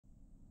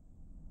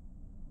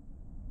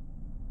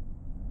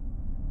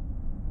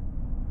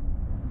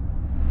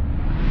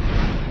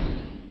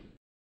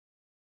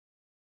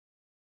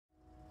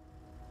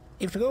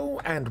Evening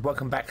all, and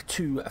welcome back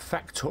to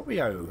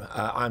Factorio.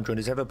 I'm joined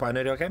as ever by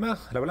Lonnie R H0dge Jr.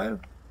 Hello, hello.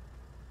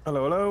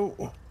 Hello,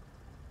 hello.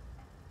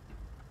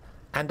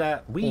 And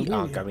we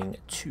are going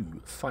to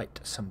fight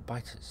some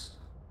biters.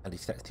 At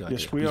least that's the idea.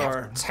 Yes, we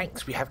are. Have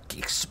tanks, we have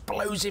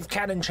explosive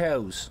cannon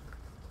shells.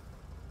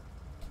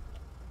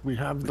 We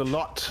have the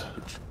lot.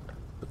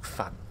 Look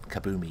fun,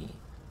 kaboomy.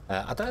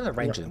 I don't know the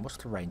range of them. What's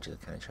the range of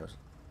the cannon shells?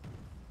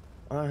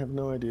 I have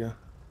no idea.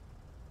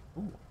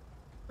 Ooh.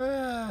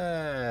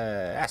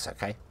 That's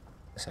okay.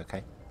 That's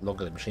okay.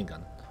 Longer than machine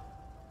gun.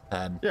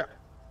 Yeah.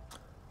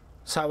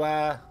 So,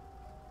 Yeah.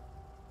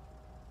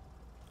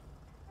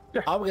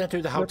 are we going to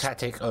do the whole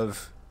tactic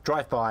of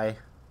drive by?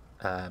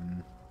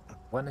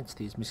 One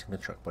entity is missing a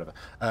truck, whatever.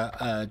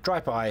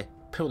 Drive by,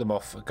 peel them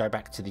off, go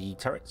back to the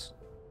turrets.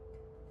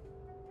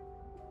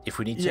 If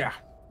we need to. Yeah.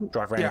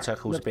 Drive around in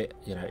circles a bit.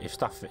 You know,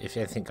 if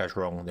anything goes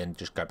wrong, then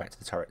just go back to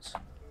the turrets.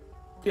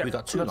 Yeah. We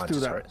got two lines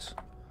of turrets.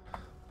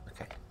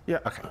 Okay. Yeah.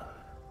 Okay.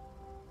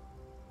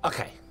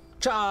 Okay.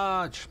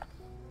 Charge!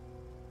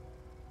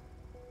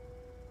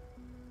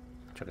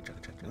 Chugga, chugga,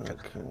 chugga, chugga.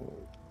 Okay.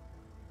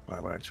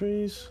 Bye-bye,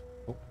 trees.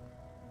 Oh.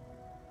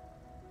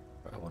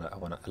 I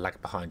want to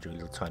lag behind you a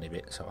little tiny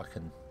bit so I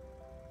can...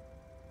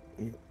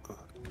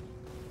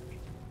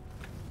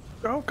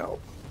 Go, go,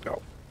 go.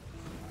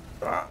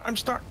 I'm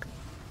stuck.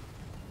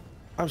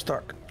 I'm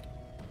stuck.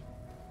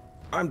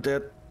 I'm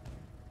dead.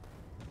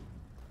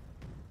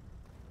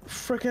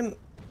 Frickin'.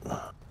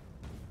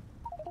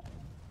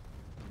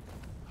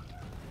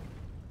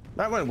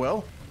 That went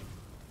well.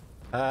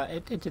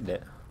 It did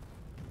it.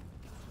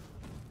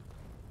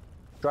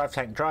 Drive,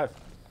 tank, drive.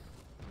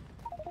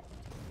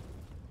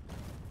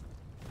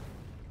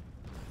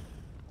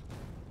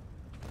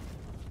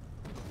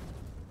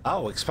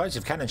 Oh,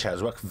 explosive cannon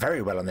shells work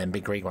very well on them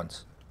big green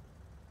ones.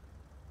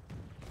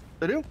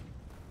 They do?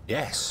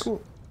 Yes.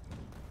 Cool.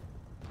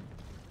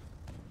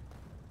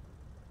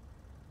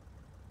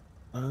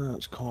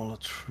 Let's call a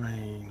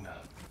train.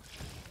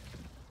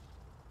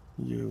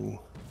 You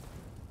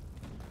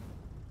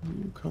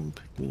come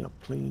pick me up,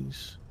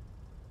 please.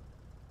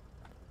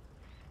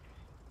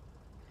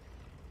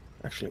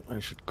 Actually, I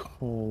should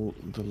call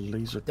the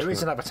laser. There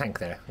is another tank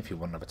there if you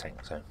want another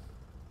tank, so.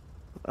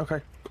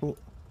 Okay, cool.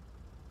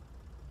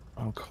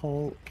 I'll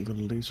call the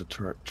laser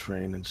turret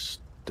train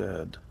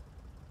instead.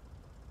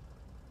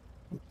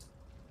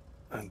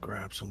 And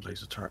grab some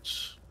laser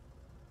turrets.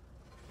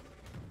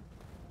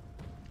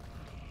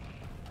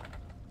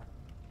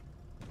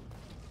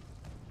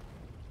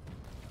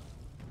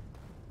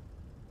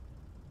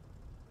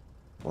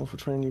 Alpha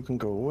train, you can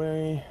go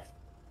away.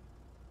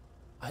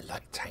 I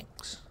like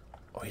tanks.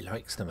 Oh, he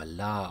likes them a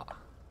lot.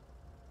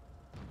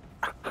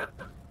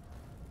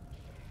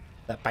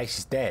 That base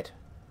is dead.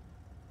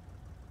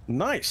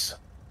 Nice.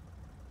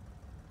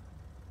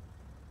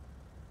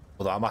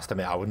 Although I must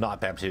admit, I would not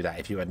have been able to do that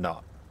if you had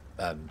not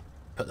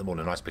put them all in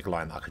a nice big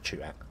line that I could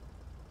shoot at.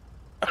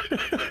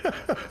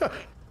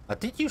 I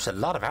did use a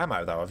lot of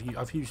ammo though.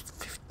 I've used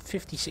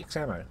 56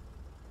 ammo.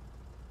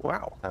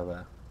 Wow.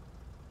 So,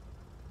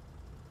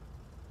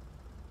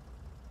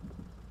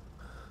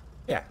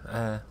 yeah.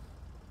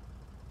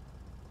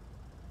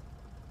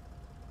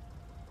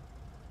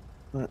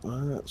 Right,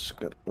 let's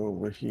get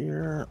over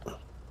here.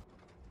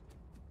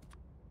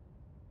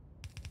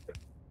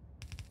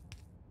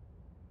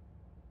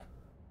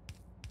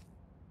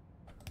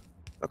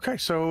 Okay,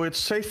 so it's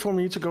safe for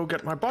me to go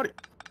get my body.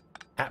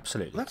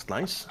 Absolutely. That's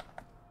nice.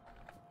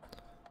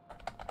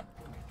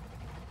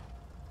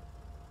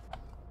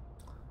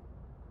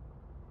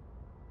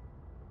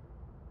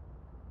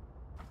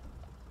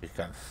 You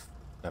can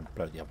go and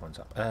blow the other ones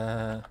up.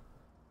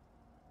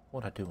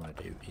 What I do want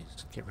to do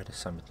is get rid of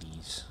some of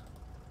these.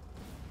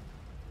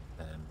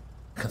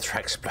 Can throw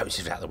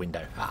explosives out the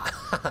window.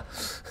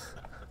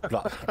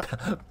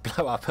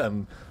 blow up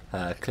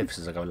cliffs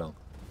as I go along.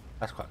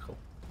 That's quite cool.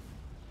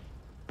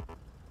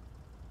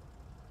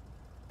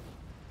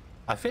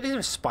 I feel as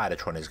if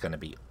Spidertron is going to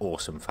be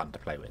awesome fun to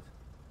play with.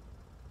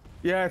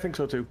 Yeah, I think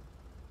so too.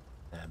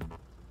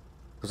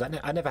 Because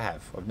I never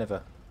have. I've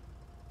never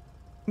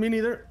Me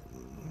neither.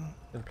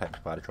 played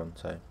with Spidertron,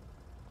 so.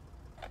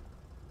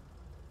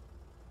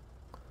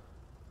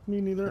 Me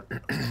neither.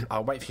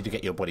 I'll wait for you to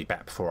get your body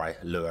back before I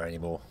lure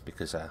anymore,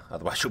 because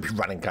otherwise you'll be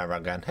running,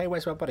 going, hey,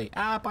 where's my body?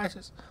 Ah,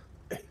 biters.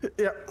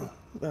 Yeah,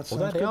 that's.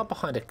 Although they are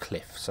behind a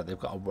cliff, so they've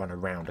got to run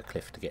around a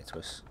cliff to get to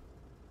us.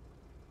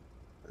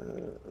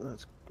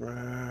 Let's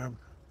grab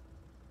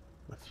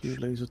a few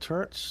laser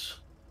turrets.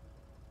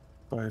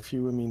 By a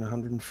few, I mean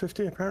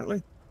 150,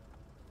 apparently.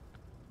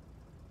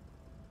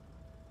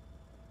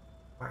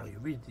 Wow,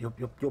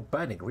 you're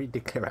burning. Really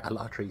did clear out a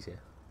lot of trees here.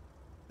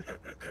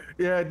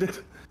 Yeah, I did.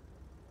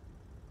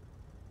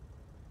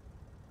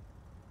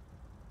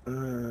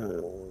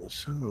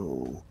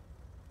 So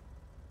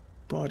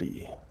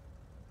body.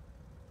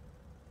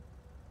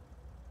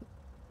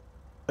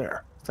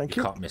 There. Thank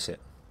you. You can't miss it.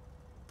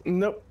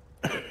 Nope.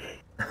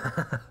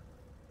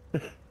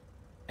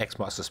 X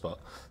marks the spot.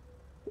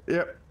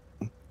 Yep.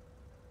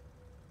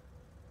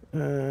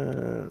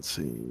 Let's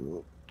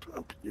see.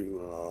 Drop you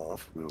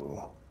off.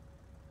 We'll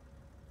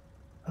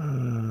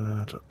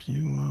drop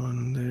you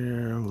on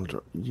there. We'll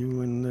drop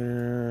you in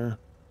there.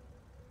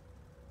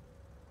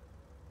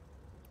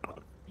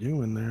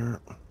 You in there.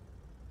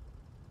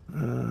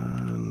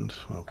 And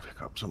we'll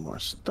pick up some more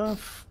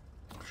stuff.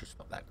 Just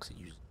not that because it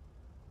uses.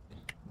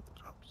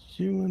 Drop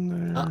you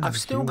in there. I've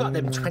still got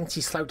them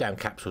 20 slowdown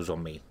capsules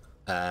on me.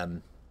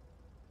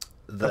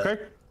 Okay.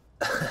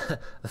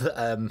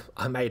 That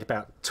I made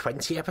about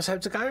 20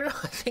 episodes ago,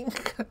 I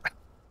think.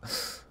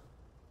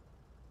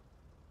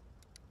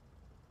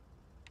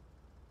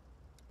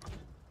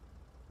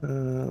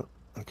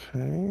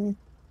 Okay.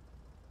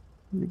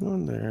 You go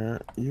in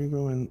there. You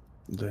go in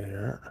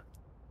there.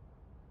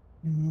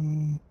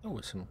 Oh,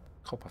 there's some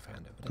copper found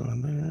over Go there.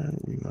 in there.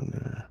 You go in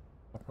there.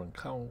 Copper and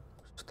coal,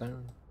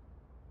 stone.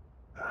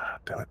 Ah,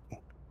 damn it.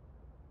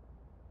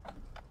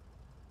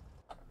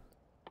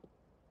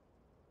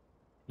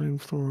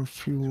 Flamethrower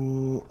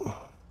fuel.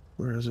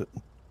 Where is it?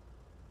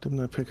 Didn't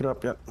I pick it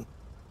up yet?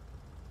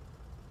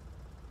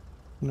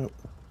 Nope.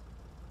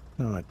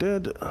 No, I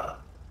did.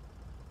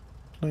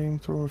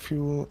 Flamethrower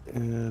fuel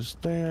is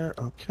there.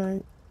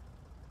 Okay.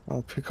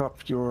 I'll pick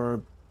up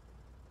your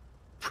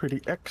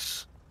pretty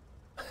X,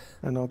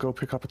 and I'll go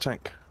pick up a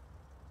tank.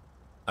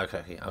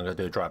 Okay, I'm going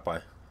to do a drive-by.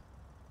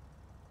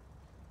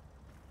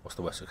 What's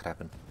the worst that could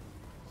happen?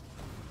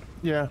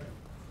 Yeah.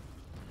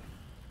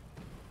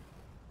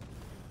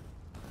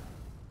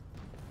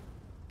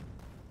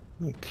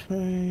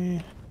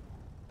 Okay.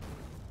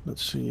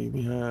 Let's see,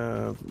 we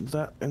have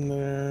that in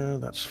there.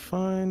 That's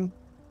fine.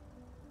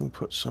 We'll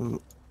put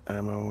some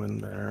ammo in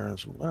there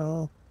as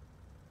well.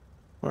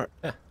 All right.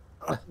 Yeah.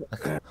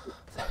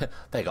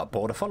 They got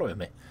bored of following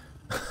me.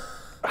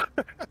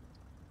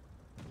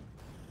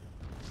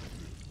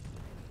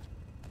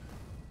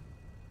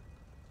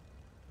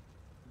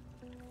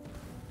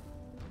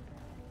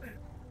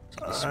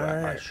 This is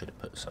where I should have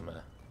put some.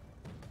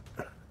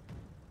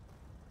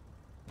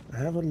 I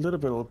have a little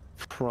bit of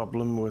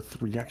problem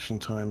with reaction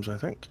times, I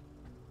think.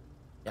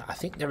 Yeah, I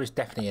think there is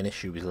definitely an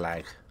issue with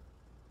lag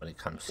when it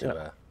comes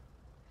to.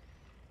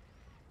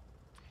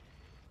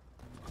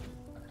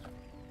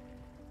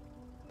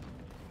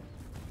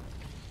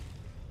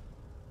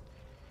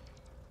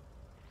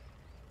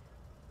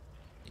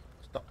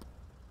 Stop.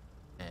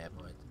 I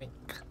think.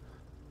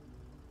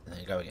 And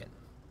then go again.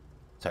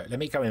 So let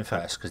me go in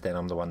first, because then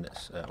I'm the one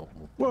that's.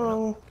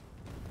 Well,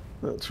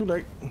 too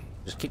late.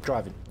 Just keep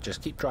driving.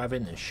 Just keep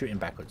driving and shooting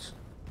backwards.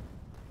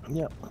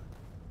 Yep.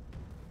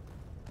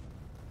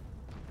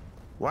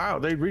 Wow,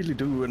 they really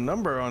do a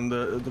number on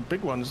the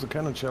big ones, the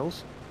cannon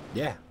shells.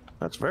 Yeah.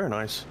 That's very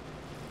nice.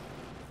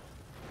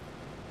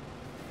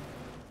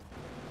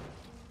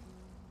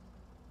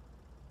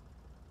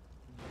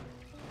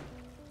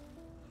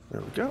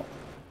 There we go.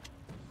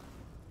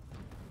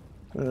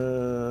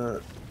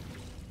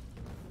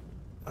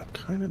 I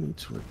kind of need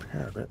to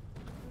repair a bit.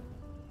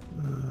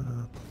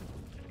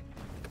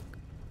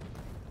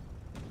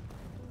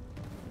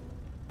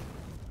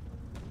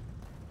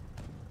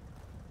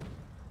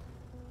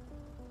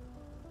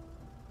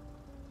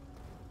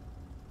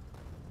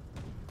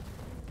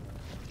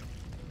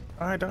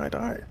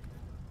 Die.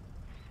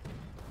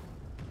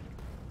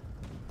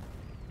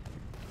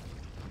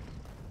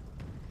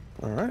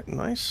 All right,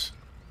 nice.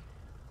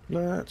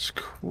 Let's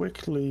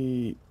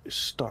quickly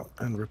stop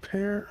and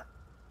repair.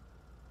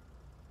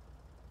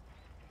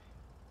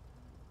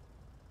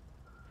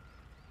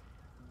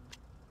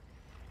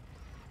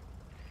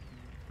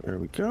 There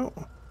we go.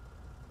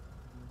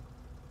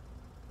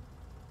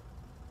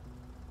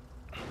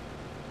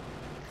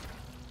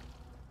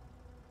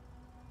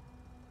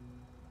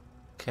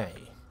 Okay.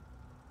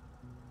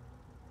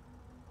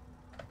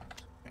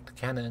 Back to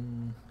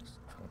cannon.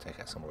 I'll take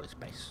out some of this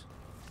base.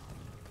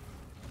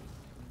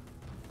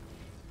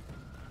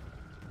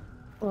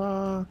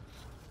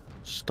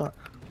 Stuck.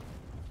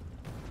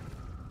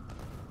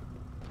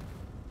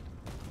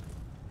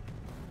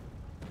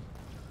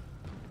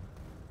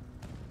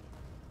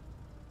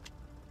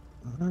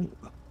 All right.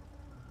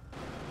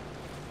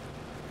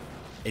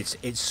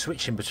 It's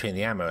switching between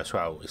the ammo as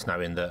well. It's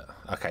knowing that,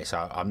 okay,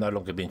 so I'm no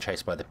longer being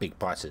chased by the big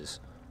biters.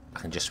 I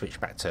can just switch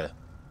back to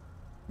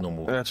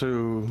normal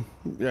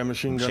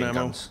machine gun ammo.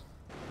 guns.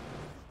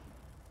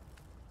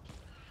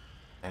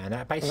 And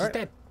that base is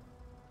dead.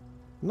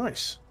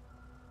 Nice.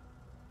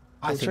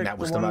 I think that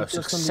was the most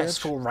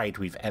successful raid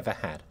we've ever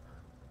had.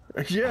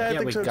 Yeah, I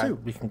think so too.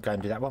 We can go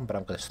and do that one, but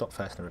I'm going to stop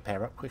first and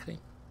repair up quickly.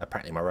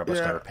 Apparently my robot's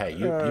going to repair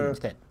you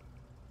instead.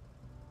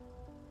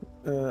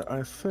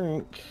 I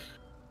think...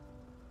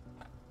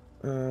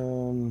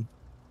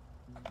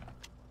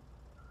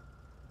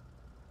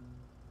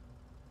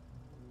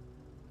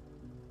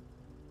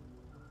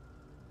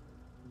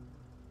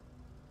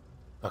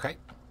 Okay,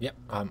 yep,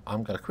 I'm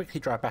going to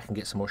quickly drive back and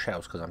get some more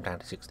shells because I'm down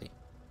to 60.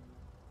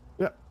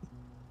 Yep.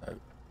 So,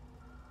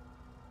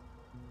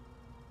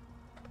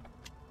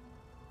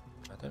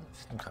 I don't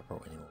think I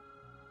brought any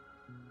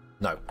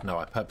more. No,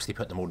 I purposely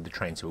put them all in the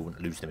train so we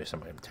wouldn't lose them if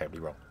something went terribly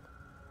wrong.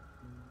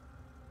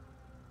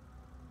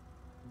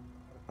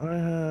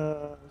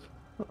 I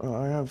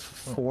have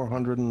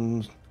 400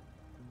 and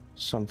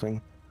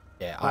something.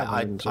 Yeah,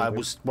 I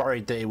was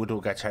worried that it would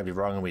all go terribly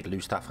wrong and we'd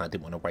lose stuff, and I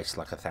didn't want to waste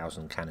like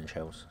 1,000 cannon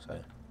shells. So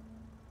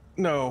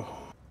no,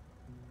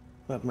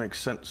 that makes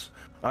sense.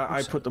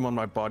 I put them on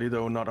my body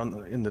though, not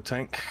on in the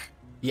tank.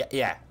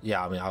 Yeah.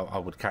 I mean, I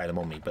would carry them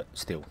on me, but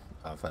still,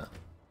 I've.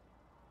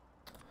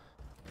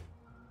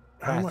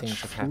 How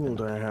much fuel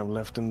do I have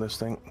left in this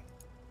thing?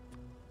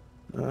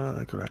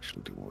 I could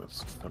actually do with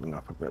filling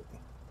up a bit.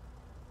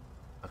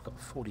 I've got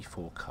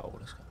 44 coal.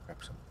 Let's go grab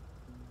some.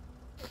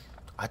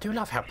 I do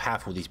love how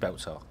powerful these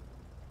belts are.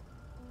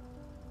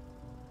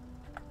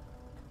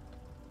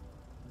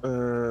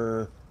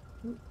 The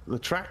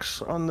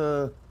tracks on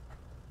the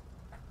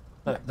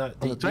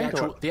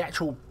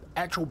the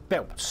actual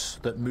belts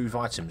that move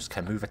items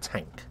can move a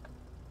tank.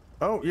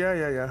 Oh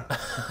yeah.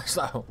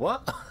 So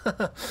what?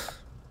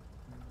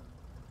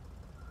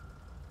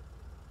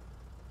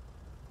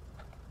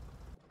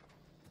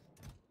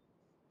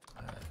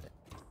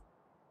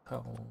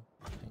 Coal.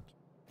 Thank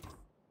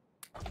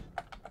you.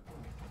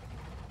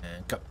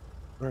 And go.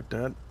 Right,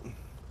 Dad.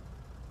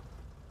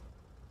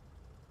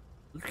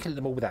 You kill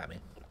them all without me.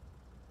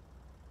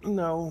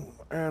 No,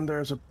 and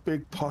there's a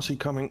big posse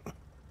coming.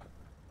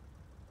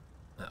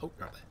 Oh,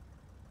 right there.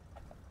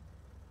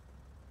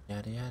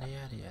 Yada yada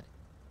yada yada.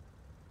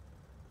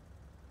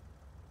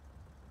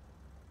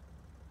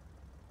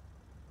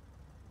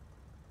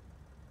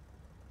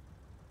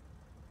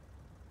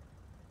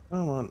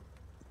 Come on.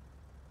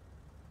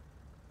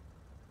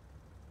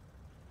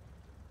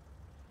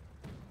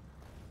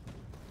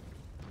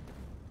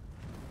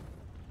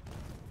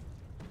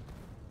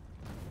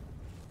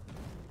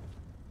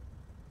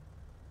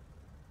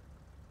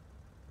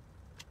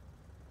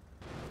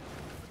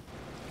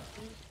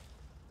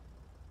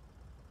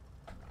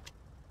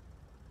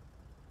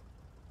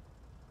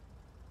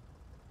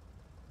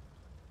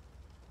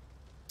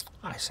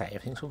 I say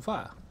everything's on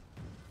fire.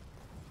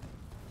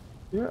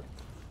 Yeah.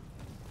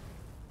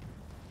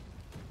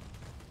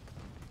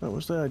 That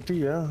was the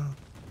idea.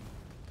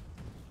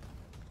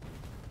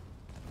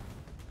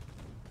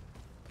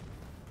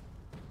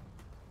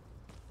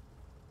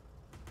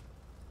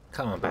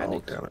 Come on,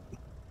 bandit. Oh, damn it.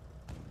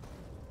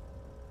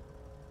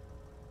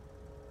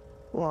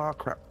 Oh,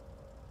 crap.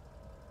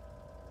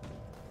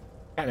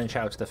 Cannon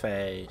shell to the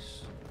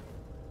face.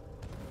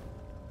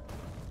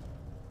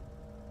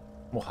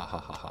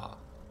 Mwahahaha.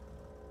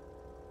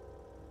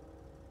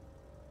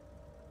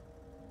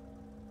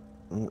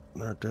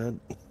 They're dead.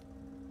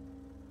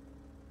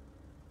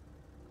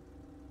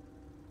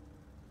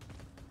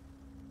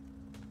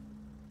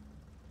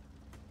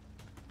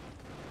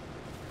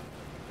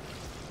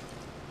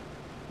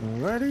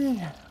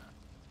 Ready?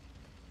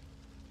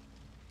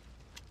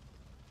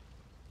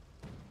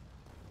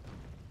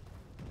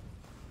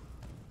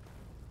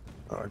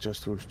 Oh, I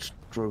just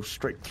drove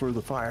straight through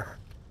the fire.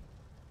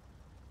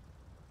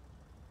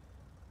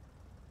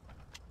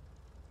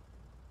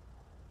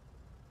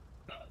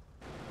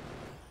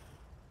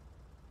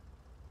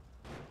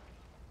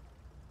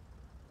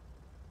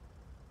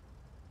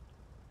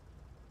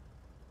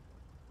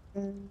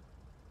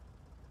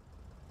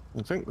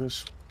 I think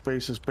this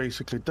base is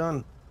basically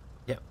done.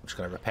 Yep, I'm just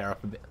going to repair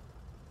up a bit.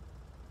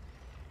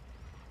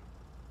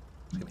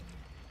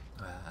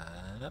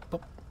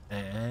 Up,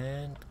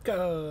 and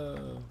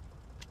go.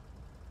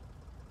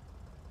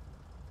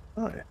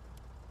 Right.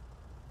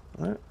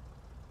 Right.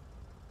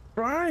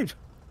 Drive!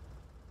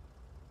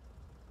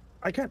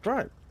 I can't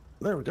drive.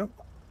 There we go.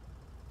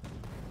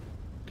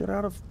 Get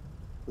out of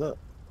the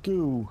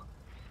goo.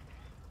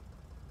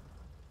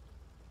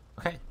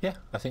 Okay, yeah,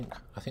 I think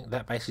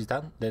that base is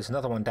done. There's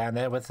another one down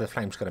there. Whether the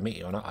flame's going to meet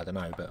you or not, I don't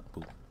know, but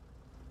we'll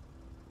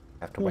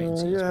have to wait and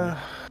see. Yeah.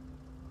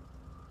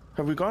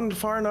 Have we gone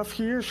far enough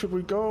here? Should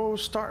we go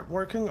start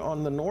working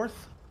on the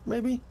north,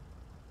 maybe?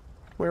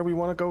 Where we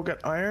want to go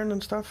get iron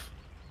and stuff?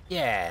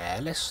 Yeah,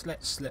 let's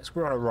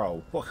we're on a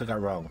roll. What could go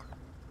wrong?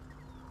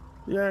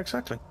 Yeah,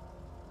 exactly.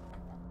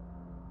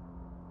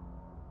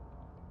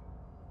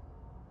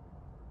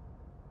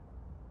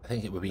 I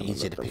think it would be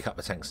easier to pick up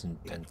the tanks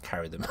and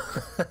carry them.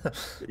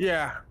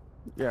 Yeah,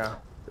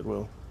 it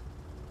will.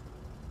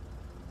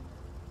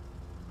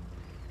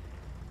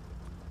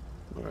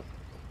 All right.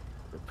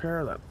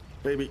 Repair that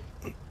baby.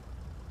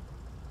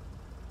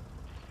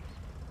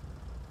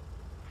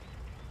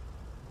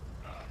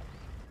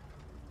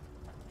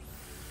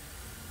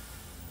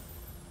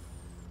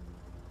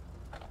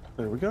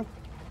 There we go.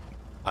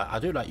 I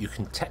do like you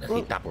can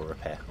technically double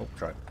repair. Oh,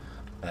 sorry.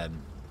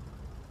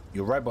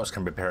 Your robots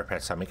can repair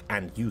something,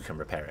 and you can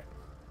repair it.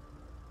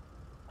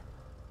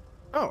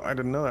 Oh, I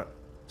didn't know that.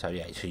 So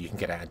yeah, so you can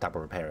get out and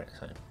double repair it.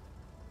 So.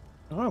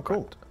 Oh,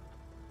 cool. Right.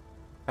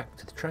 Back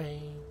to the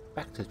train.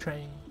 Back to the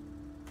train.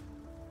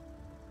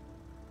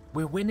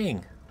 We're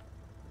winning.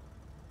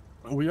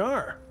 We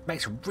are.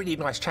 Makes a really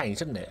nice change,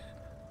 doesn't it?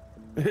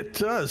 It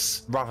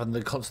does. Rather than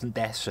the constant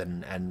deaths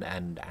and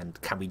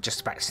can we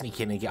just about sneak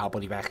in and get our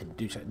body back and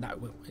do so?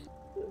 No.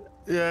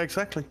 Yeah,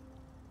 exactly.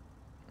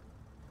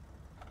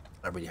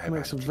 I really hope it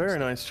makes a very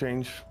nice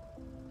change.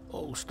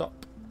 Oh,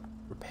 stop.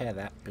 Repair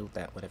that, build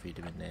that, whatever you're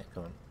doing there.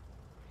 Go on.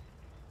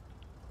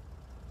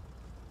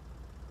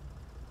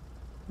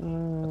 I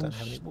don't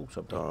have any walls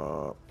up there.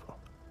 Stop.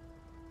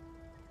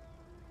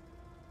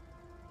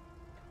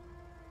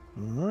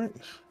 Alright.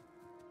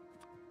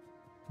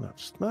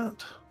 That's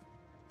that.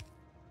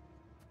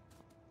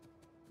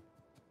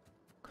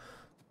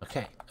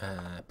 Okay,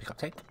 pick up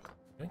tank.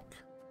 Drink.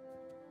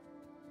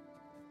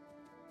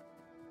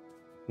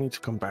 Need to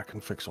come back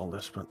and fix all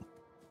this, but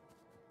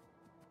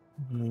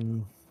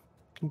can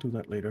do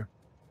that later.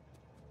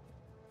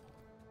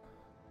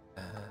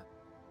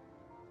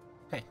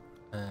 Okay.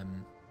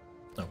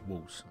 Oh,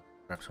 walls.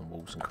 Grab some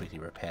walls and quickly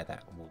repair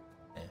that wall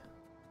there.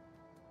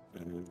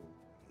 And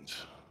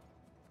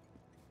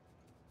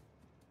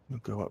we'll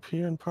go up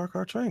here and park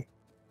our train.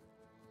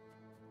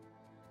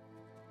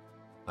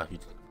 Oh, you...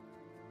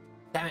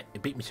 Damn it!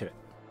 It beat me to it.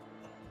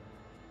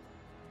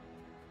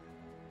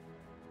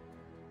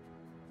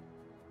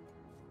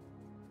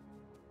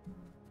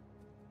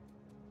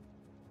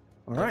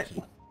 All right.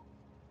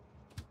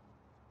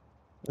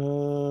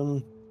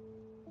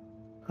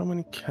 How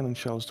many cannon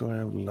shells do I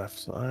have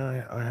left?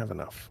 I have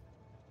enough.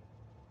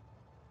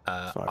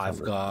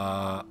 I've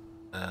got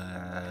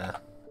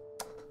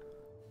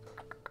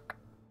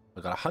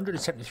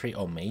 173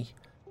 on me,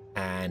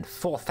 and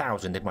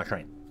 4,000 in my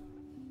train.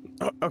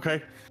 Oh,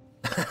 okay.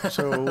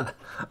 So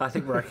I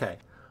think we're okay.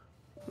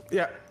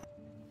 Yeah.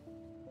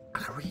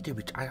 I really do.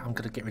 I'm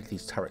going to get rid of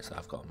these turrets that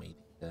I've got on me.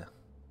 The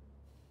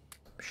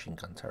machine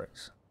gun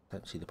turrets.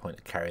 Don't see the point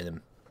of carrying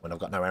them when I've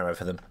got no ammo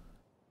for them.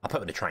 I'll put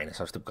them in the trainer,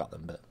 so I've still got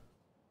them, but...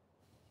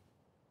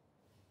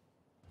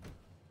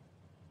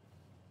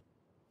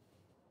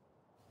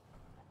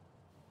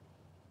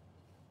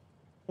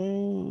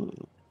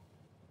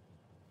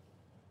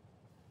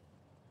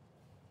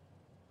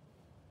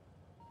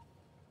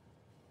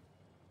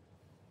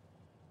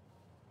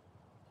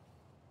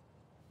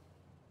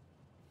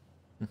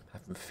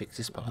 Haven't fixed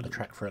this part of the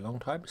track for a long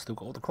time. It's still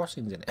got all the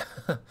crossings in it.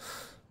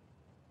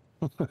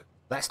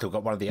 That's still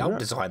got one of the old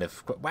design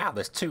of... Wow,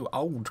 there's 2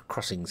 old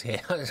crossings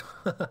here.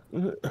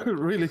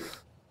 Really?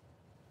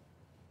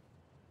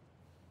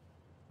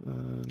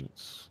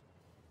 Let's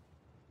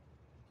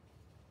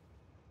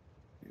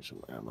use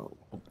some ammo.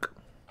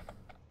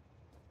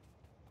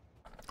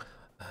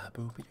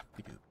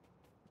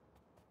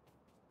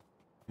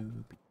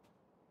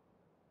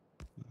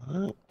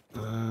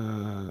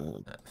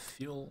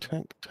 Fuel.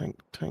 Tank.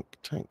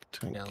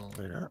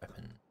 There.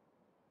 Weapon.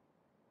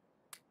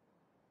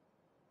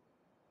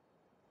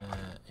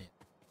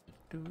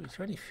 Is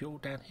there any fuel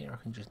down here I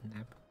can just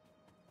nab?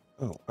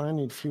 Oh, I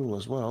need fuel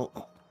as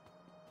well.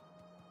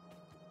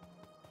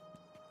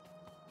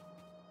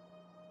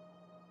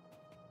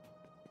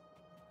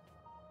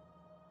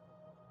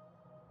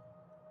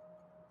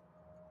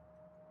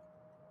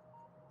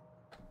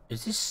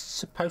 Is this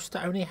supposed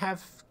to only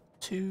have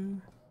 2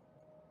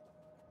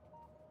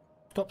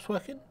 stops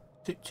working?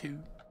 Two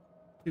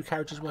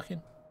carriages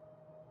working?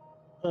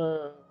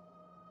 I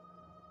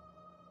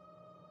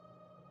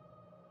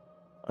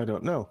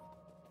don't know.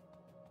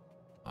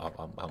 I'm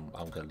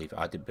going to leave it.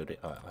 I didn't build it.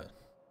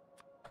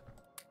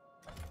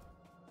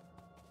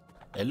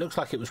 It looks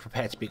like it was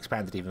prepared to be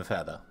expanded even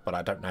further, but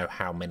I don't know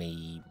how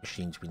many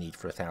machines we need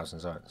for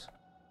 1,000 science.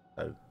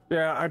 So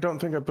yeah, I don't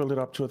think I built it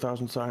up to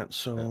 1,000 science.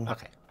 So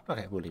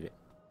okay, we'll leave it.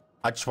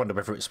 I just wonder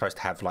whether it's supposed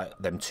to have like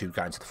them 2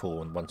 going to the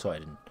fore on one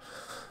side,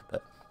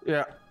 but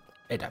yeah,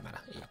 it don't matter.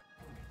 Yeah.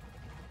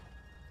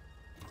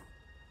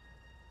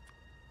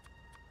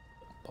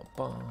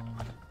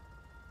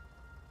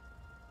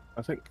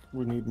 I think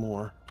we need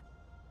more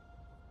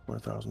for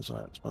 1,000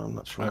 science, but I'm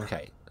not sure.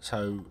 Okay,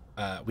 so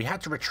we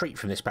had to retreat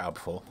from this battle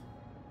before.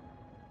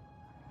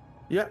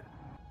 Yeah.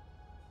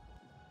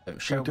 So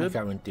shall we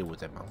go and deal with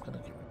them? I'm going to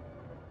give it.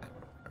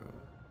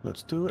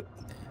 Let's do it.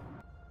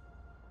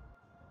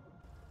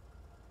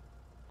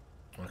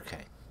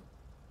 Okay.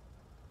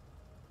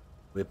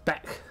 We're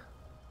back.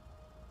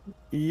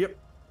 Yep.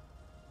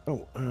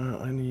 Oh,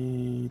 I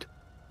need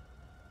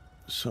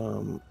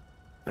some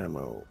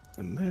ammo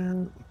in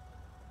there.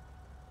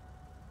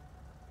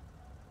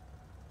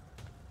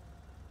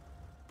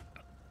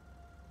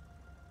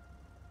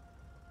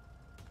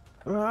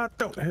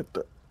 Don't hit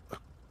the...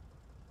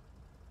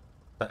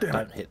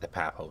 Don't hit the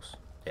power poles.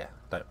 Yeah,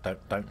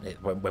 don't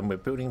hit... When we're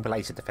building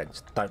laser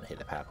defense, don't hit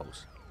the power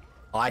poles.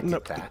 I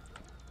did that.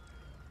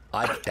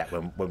 I did that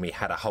when we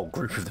had a whole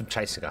group of them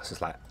chasing us.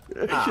 It's like,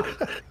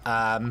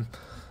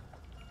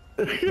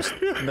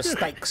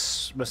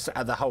 mistakes.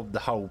 The whole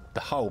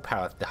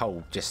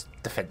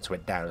just defense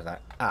went down. It was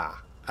like,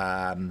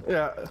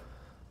 yeah,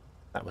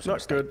 that was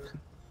not good.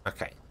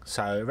 Okay,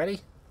 so ready?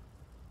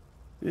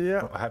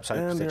 Yeah, well, I hope so.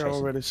 And they're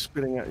already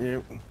spitting at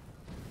you.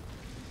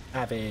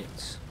 Have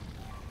it.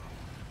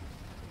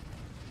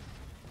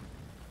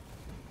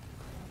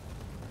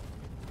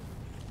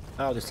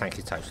 Oh, this tank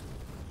is toast.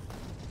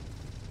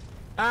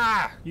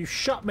 Ah! You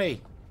shot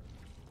me!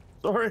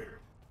 Sorry.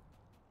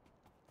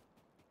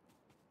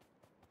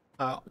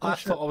 I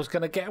thought I was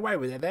going to get away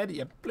with it then.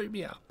 You blew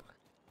me up.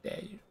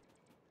 Dare you?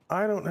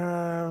 I don't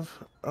have...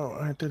 Oh,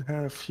 I did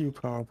have a few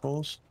power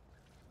poles.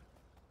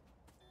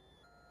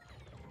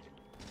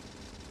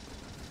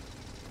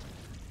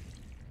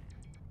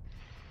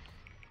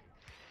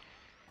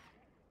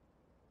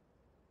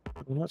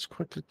 Let's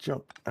quickly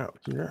jump out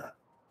here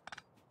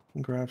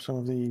and grab some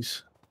of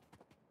these.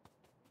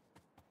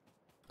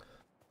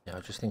 Yeah, I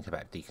was just thinking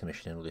about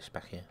decommissioning all this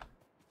back here.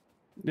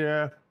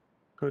 Yeah,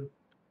 good.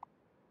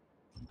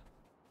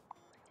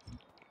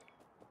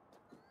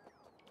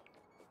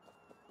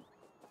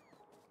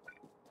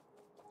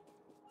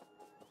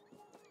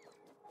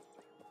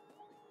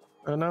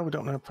 No, we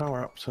don't have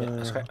power up, so... Yeah,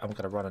 that's okay. I'm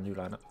going to run a new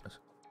line up.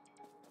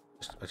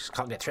 I just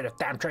can't get through the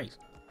damn trees.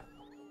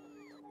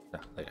 No,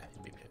 there you go.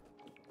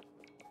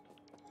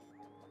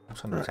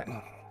 What's under attack?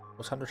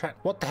 What's under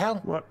attack? What the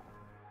hell? What?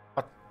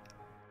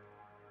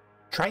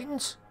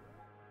 Trains?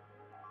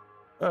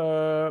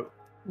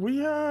 We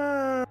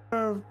have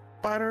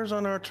fighters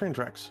on our train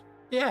tracks.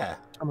 Yeah.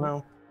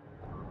 Somehow.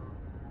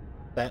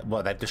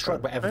 Well, they've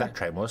destroyed whatever that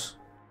train was.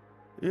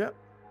 Yep.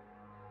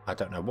 I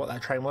don't know what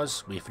that train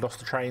was. We've lost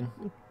the train.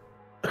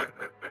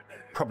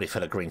 Probably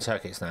full of green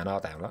circuits now in our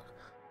down luck.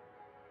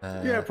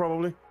 Yeah,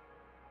 probably.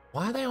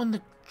 Why are they on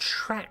the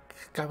track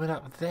going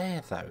up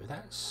there, though?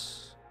 That's...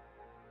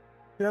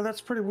 Yeah,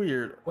 that's pretty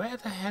weird. Where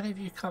the hell have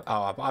you come...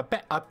 Oh, I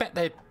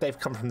bet they've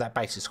come from that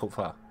base at School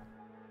Far.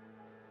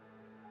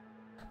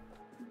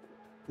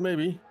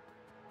 Maybe.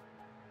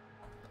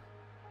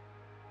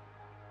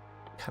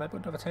 Can I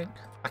put another tank?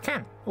 I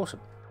can. Awesome.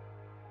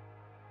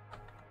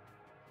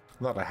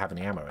 Not that I have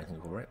any ammo or anything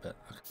for it, but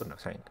I can put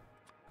another tank.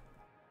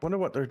 Wonder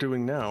what they're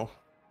doing now.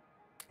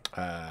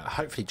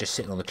 Hopefully just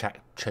sitting on the track,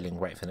 chilling,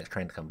 waiting for the next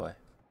train to come by.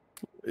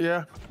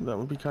 Yeah, that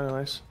would be kind of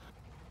nice.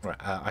 Right,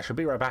 I shall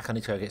be right back. I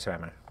need to go get some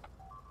ammo.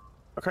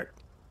 Okay.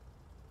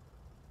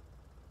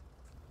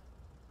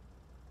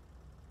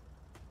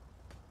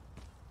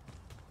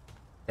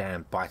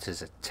 Damn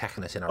biters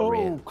attacking us in our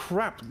rear. Oh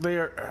crap! They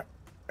are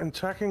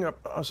attacking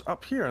us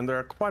up here, and there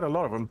are quite a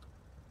lot of them.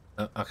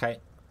 Okay.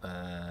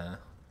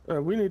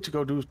 We need to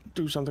go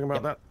do something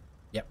about that.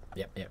 Yep.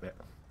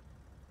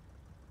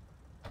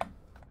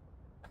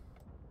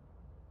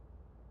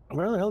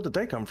 Where the hell did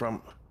they come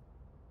from?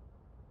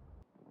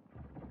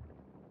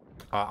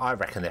 I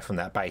reckon they're from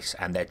that base,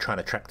 and they're trying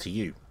to track to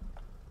you.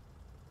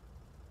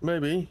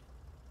 Maybe.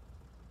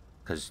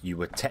 Because you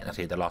were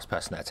technically the last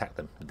person that attacked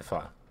them with the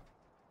fire.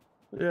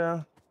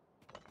 Yeah.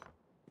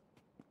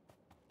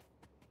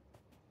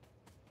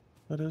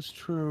 That is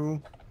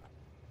true.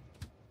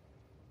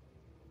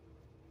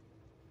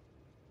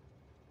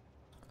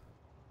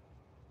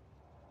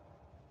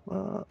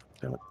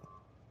 Damn it.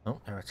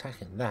 Oh, they're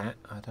attacking that.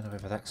 I don't know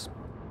whether that's...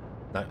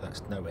 No,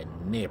 that's nowhere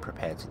near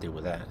prepared to deal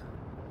with that.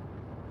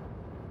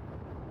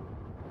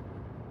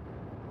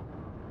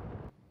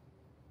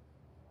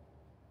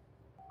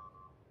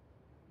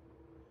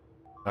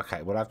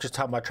 Okay, well, I've just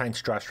told my train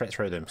to drive straight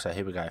through them, so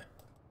here we go.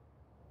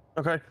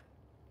 Okay.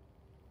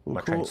 Ooh,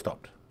 My train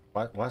stopped.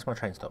 Why is my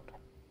train stopped?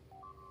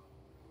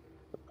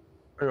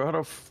 Are you out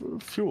of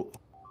fuel?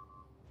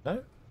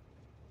 No?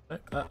 No?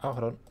 Oh,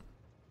 hold on.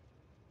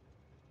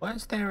 Why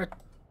is there a...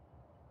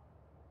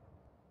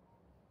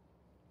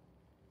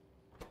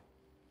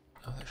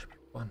 Oh, there should be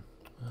one.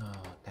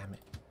 Oh, damn it.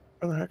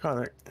 Where the heck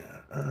are they?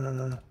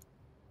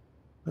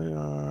 They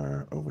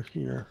are over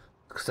here.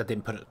 Because I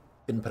didn't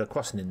put a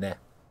crossing in there.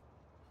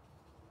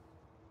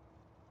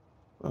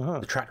 Uh-huh.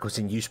 The track was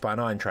in use by an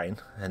iron train,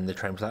 and the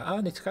train was like, oh,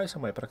 I need to go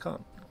somewhere, but I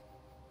can't.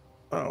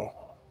 Oh.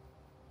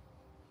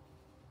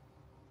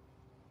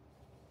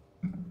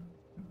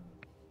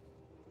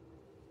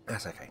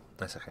 That's okay.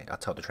 That's okay. I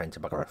told the train to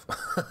bugger off.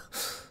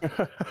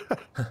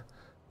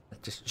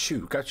 Just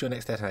shoo, go to your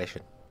next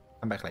destination.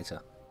 Come back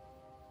later.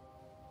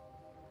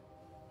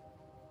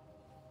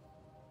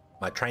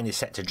 My train is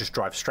set to just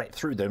drive straight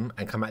through them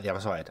and come out the other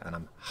side, and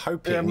I'm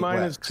hoping it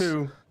mine works. is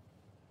 2.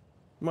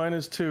 Mine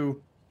is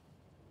 2.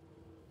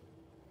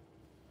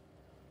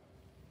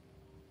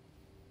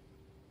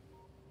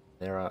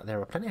 There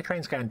are plenty of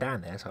trains going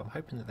down there, so I'm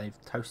hoping that they've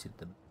toasted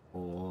them.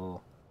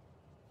 Or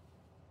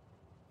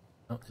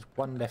oh, there's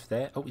one left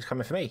there. Oh, he's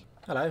coming for me.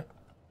 Hello.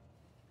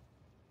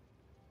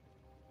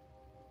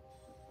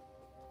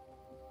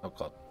 Oh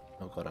god.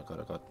 Oh god. Oh god.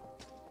 Oh god.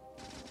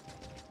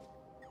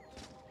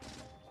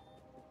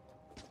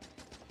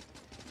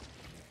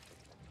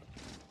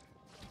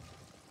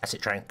 That's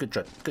it, train. Good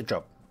job. Good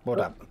job. Well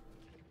done.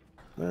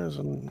 There's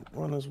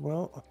one as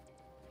well.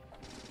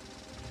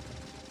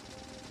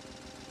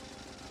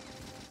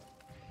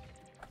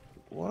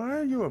 Why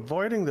are you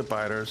avoiding the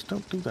biters?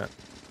 Don't do that.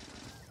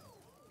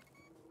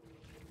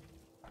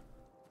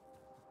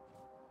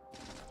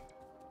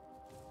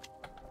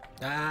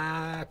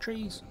 Ah,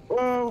 trees.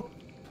 Whoa!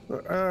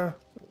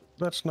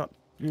 Let's not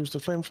use the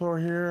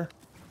flamethrower here.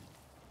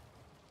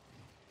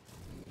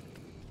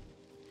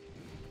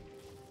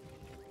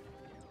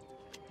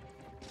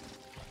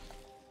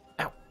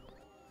 Ow.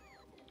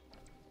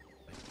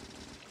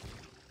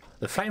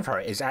 The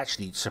flamethrower is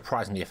actually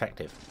surprisingly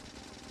effective.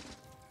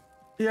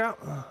 Yeah.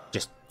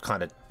 Just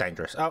kind of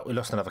dangerous. Oh, we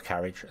lost another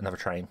carriage, another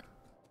train.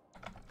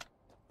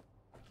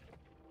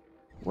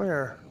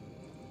 Where?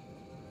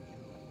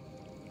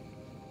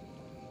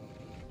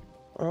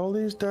 Are all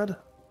these dead?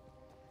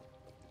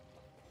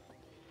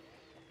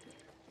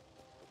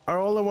 Are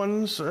all the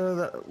ones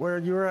that where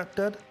you're at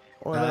dead?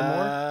 Or are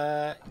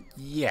there more?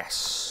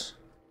 Yes.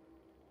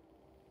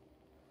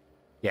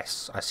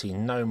 Yes, I see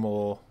no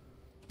more.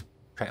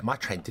 My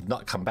train did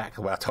not come back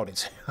the way I told it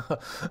to. I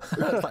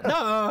was like,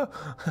 no!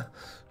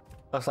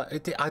 I was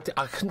like, I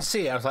couldn't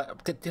see it. I was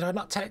like, did I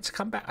not tell it to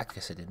come back? I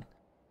guess I didn't.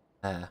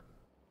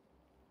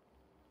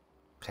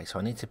 Okay, so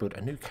I need to build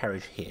a new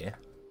carriage here,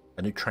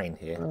 a new train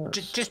here.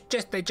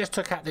 They just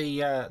took out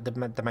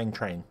the main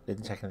train. They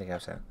didn't take anything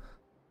else out.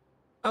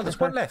 Oh, there's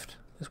one left.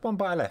 There's one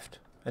buyer left,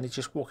 and he's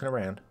just walking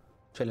around,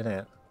 chilling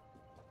out.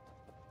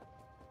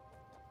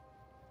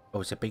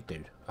 Oh, it's a big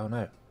dude. Oh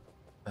no.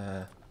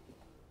 I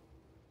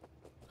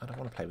don't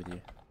want to play with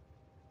you.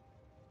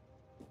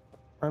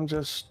 I'm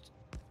just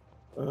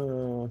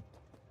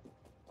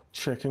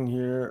checking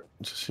here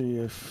to see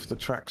if the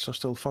tracks are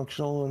still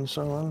functional and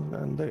so on,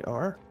 and they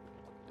are.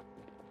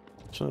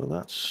 So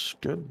that's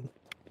good.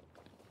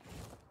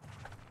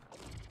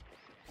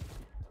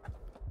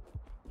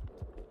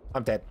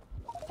 I'm dead.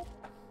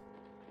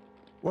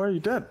 Why are you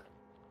dead?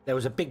 There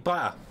was a big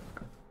buyer.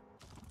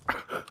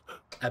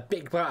 A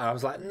big buyer. I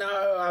was like,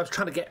 no, I was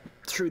trying to get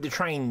through the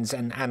trains,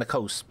 and of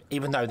course,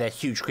 even though they're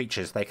huge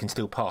creatures, they can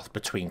still pass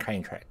between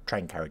train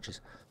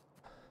carriages.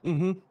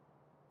 Mm-hmm.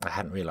 I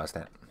hadn't realised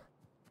that.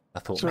 I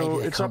thought so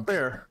maybe it's up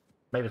there.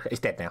 Maybe it's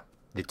dead now.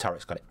 The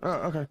turret's got it. Oh,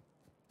 okay.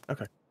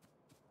 Okay.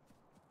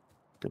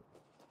 Good.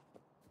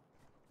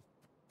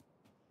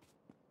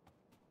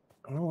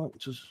 I want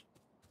to just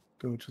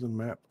go to the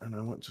map, and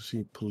I want to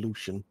see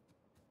pollution.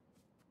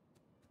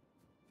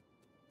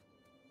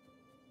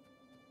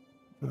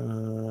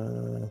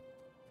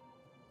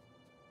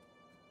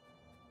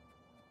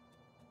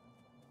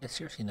 Yeah,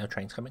 seriously, no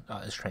trains coming. Oh,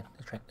 there's train.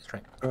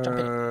 Jump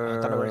in.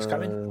 I don't know where it's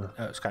going.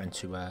 Oh, it's going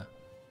to.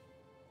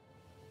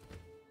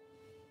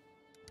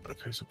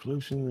 Okay, so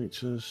pollution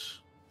reaches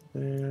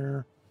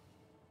there.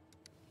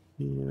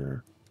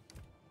 Here.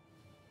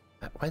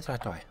 Where did I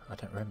die? I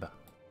don't remember.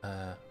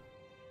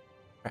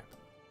 Crap.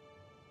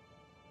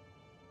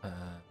 Oh,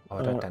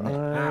 I don't done it.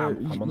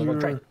 I'm on the wrong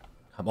train.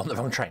 I'm on the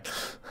wrong train.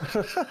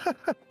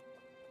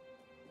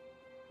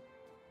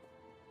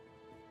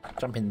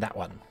 Jump in that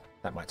one.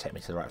 That might take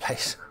me to the right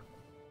place.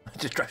 I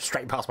just drove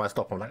straight past my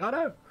stop. I'm like, oh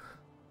no.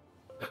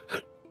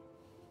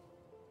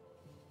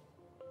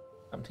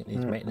 Something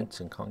needs maintenance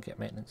and can't get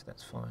maintenance.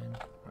 That's fine.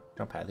 Right,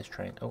 jump out of this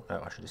train. Oh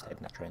no, I should have stayed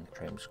in that train. The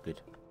train was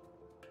good.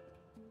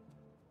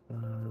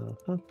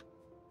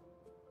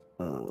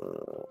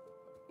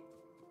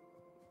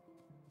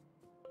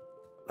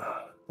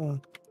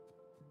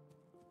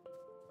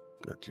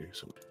 Got you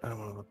some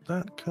ammo of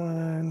that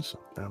kind,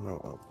 some ammo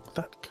of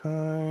that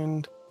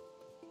kind.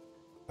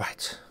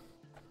 Right.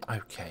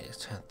 Okay,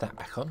 let's turn that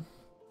back on.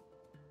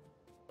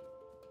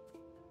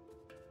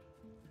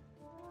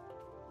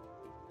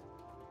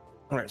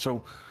 All right,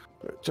 so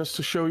just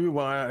to show you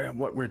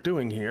what we're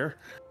doing here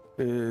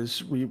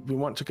is we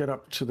want to get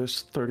up to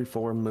this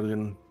 34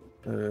 million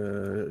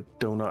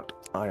donut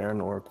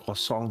iron or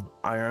croissant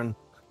iron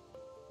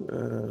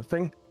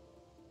thing,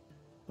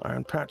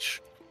 iron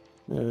patch.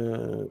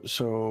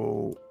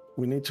 So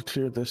we need to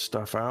clear this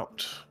stuff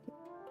out,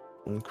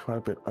 and quite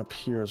a bit up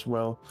here as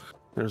well.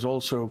 There's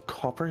also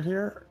copper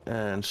here,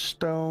 and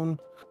stone,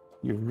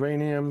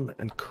 uranium,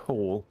 and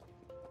coal.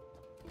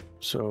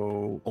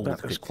 So all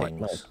that is quite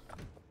nice.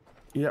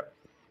 Yep.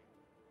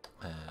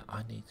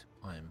 I need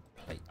iron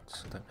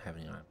plates. I don't have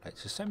any iron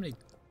plates. There's so many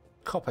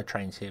copper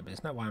trains here, but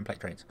there's no iron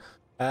plate trains.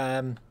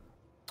 I need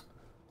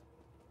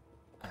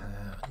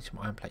some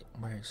iron plate.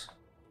 Where is...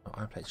 Oh,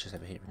 iron plate's just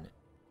over here, isn't it?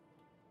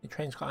 The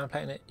train's got iron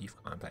plate in it? You've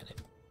got iron plate in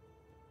it.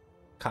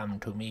 Come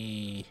to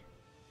me.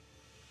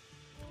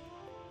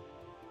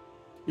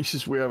 It's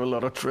just we have a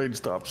lot of train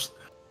stops.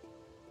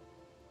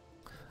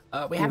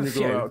 We have a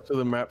few. Go out to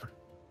the map.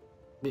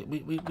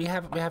 We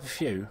have a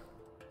few.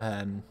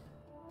 Yeah,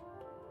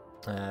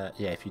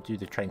 if you do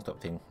the train stop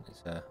thing,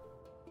 it's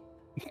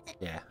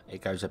yeah,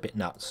 it goes a bit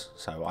nuts.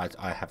 So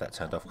I have that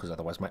turned off because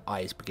otherwise my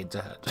eyes begin to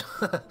hurt.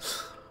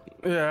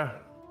 Yeah.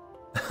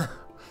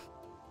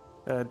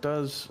 It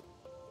does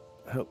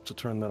help to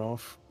turn that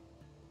off.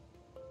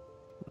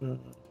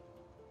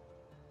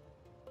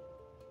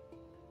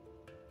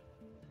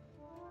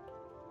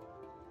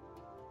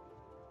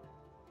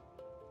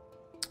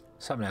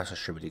 Something else I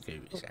should really do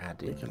is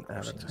add in. We can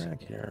add a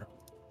tag here.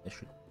 There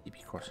should be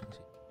crossings.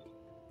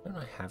 Don't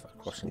I have a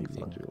crossing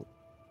thing? Module.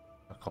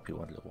 I copied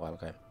one a little while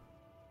ago.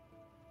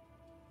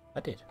 I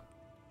did.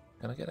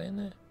 Can I get that in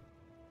there?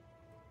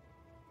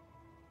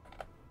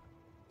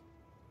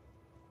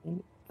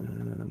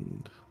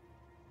 And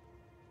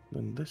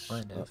then this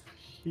up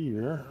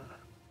here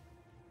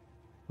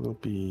will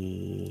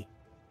be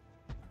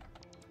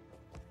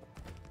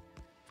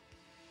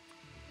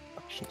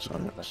action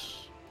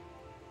science.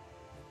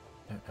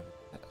 I don't know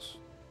if that's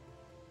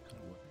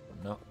going to work or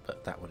not,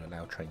 but that would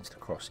allow trains to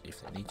cross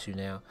if they need to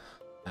now.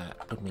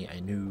 Put me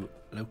a new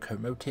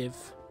locomotive.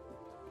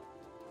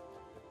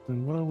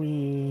 And what are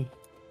we?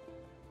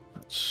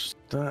 That's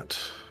that.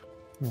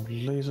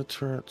 Laser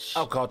turrets.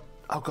 Oh god!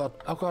 Oh god!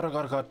 Oh god! Oh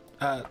god!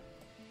 Oh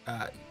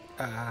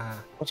god!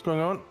 What's going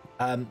on?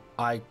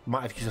 I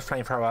might have used a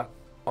flamethrower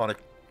on a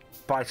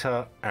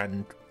biter,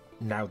 and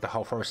now the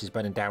whole forest is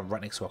burning down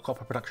right next to our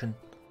copper production.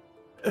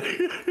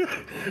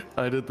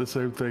 I did the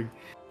same thing.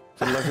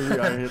 So luckily,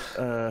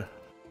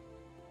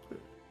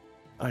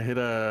 I hit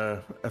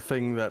a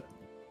thing that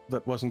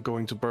wasn't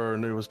going to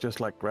burn. It was just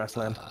like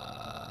grassland.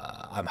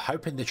 I'm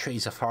hoping the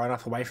trees are far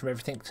enough away from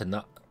everything to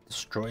not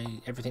destroy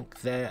everything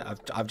there.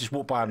 I've just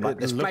walked by. I'm like,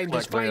 there's flames.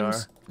 There's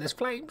flames. There's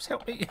flames.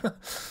 Help me.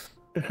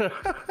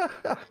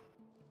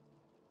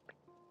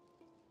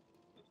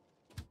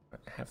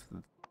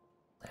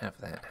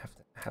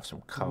 Have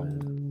some coal.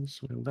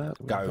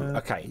 Go.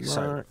 Okay,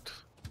 so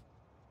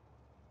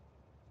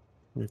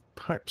with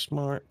pipe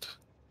smart.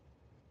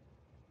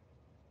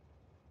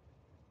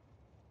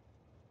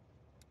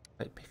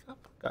 Pick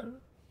up. Go.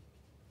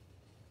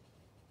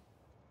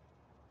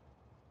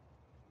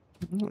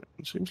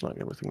 It seems like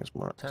everything is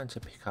marked. Return to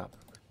pick up.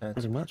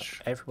 Pretty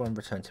much. Everyone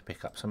return to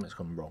pick up. Something's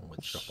gone wrong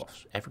with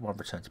drop-offs. Everyone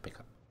return to pick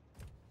up.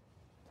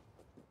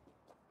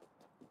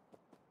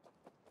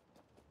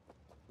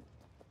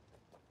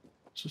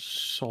 It's a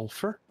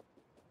sulfur.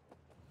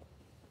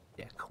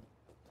 Yeah, cool.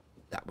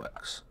 That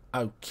works.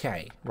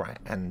 Okay, right,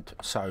 and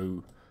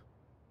so,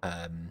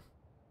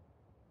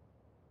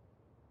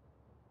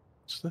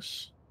 what's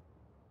this?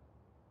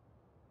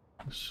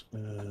 This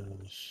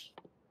is.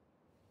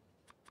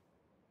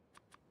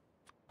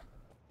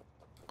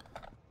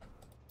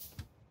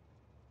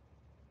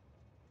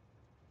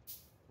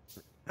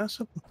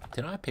 Acid.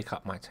 Did I pick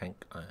up my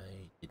tank? I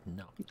did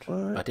not.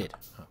 Right. I did.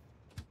 Oh.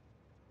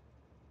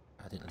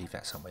 I didn't leave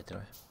that somewhere, did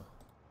I?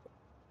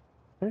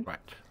 Oh. Okay. Right.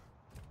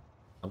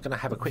 I'm going to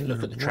have a quick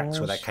look at the tracks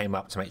where they came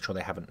up to make sure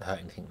they haven't hurt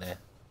anything there.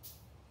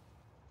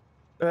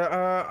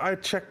 I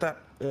checked that.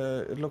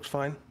 It looks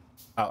fine.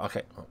 Oh,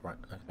 okay. Oh, right.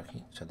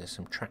 Okay. So there's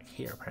some track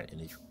here apparently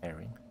needs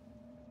repairing.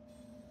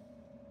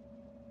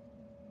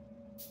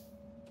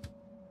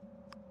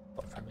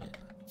 What for a minute?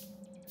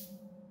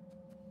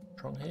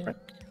 What's wrong here? Right.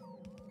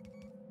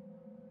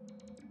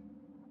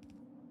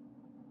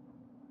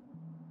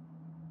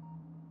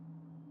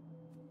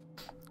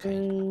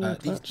 Okay.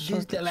 These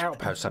little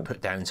outposts I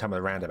put down in some of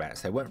the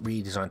roundabouts, they weren't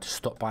really designed to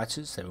stop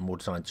biters. They were more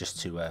designed just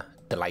to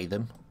delay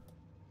them.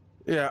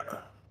 Yeah.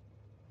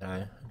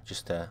 No,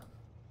 just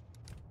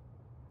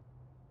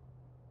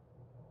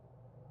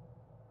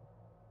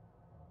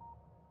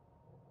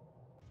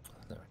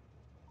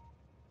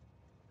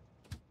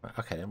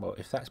okay then. Well,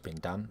 if that's been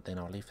done, then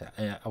I'll leave that.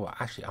 Oh, well,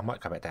 actually, I might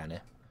go back down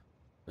there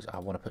because I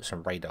want to put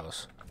some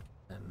radars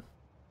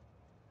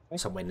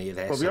somewhere near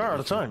there. Well, we are out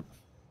of time.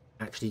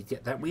 Actually,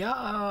 get that. We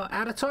are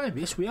out of time.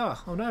 Yes, we are.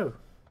 Oh no!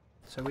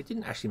 So we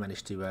didn't actually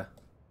manage to.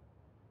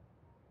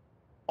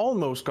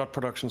 Almost got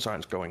production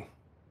science going.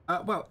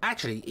 Well,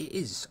 actually, it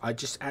is. I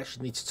just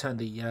actually need to turn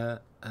the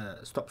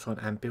stops on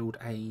and build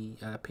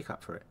a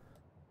pickup for it.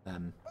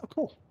 Oh,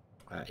 cool.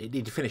 It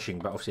needed finishing,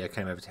 but obviously I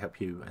came over to help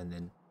you, and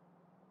then.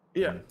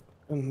 Yeah,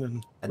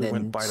 and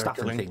then stuff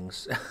and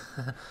things.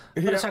 But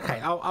it's okay.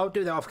 I'll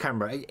do that off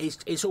camera.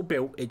 It's all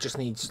built. It just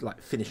needs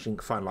like finishing,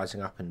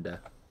 finalising up, and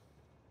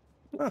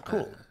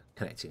cool.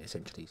 Connecting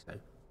essentially. So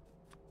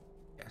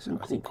yeah, so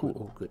I think we're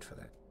all good for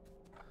that.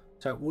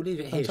 So we'll leave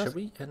it here, shall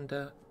we? And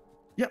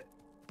yep.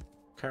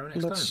 Carry on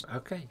next time.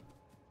 Okay.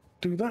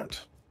 Do that.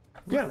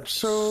 Yeah.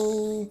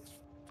 So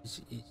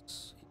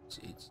it's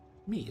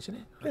me, isn't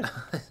it? Yeah.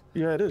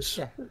 Yeah, it is.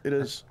 Yeah. It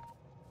is.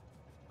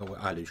 Oh, well,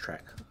 I lose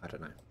track. I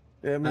don't know.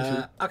 Yeah, me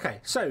too. Okay,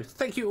 so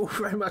thank you all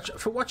very much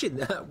for watching.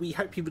 We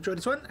hope you've enjoyed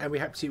this one, and we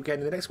hope to see you again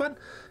in the next one.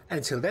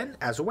 Until then,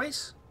 as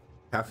always,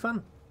 have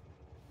fun.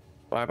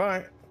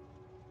 Bye-bye.